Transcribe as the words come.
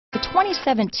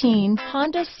2017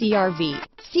 Honda CR-V.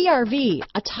 CR-V,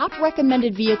 a top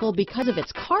recommended vehicle because of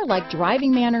its car-like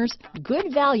driving manners,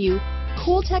 good value,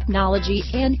 cool technology,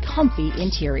 and comfy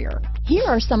interior. Here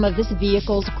are some of this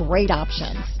vehicle's great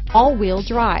options: all-wheel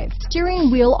drive, steering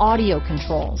wheel audio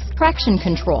controls, traction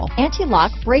control,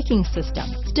 anti-lock braking system,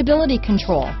 stability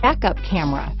control, backup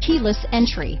camera, keyless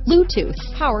entry, Bluetooth,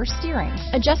 power steering,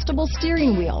 adjustable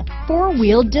steering wheel,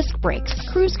 four-wheel disc brakes,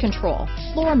 cruise control,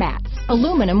 floor mats,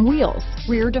 aluminum wheels,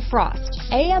 rear defrost,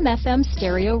 AM/FM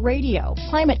stereo radio,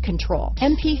 climate control,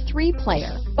 MP3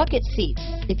 player, bucket seats.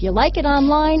 If you like it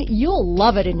online, you'll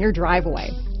love it in your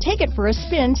driveway. Take it for a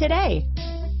spin today.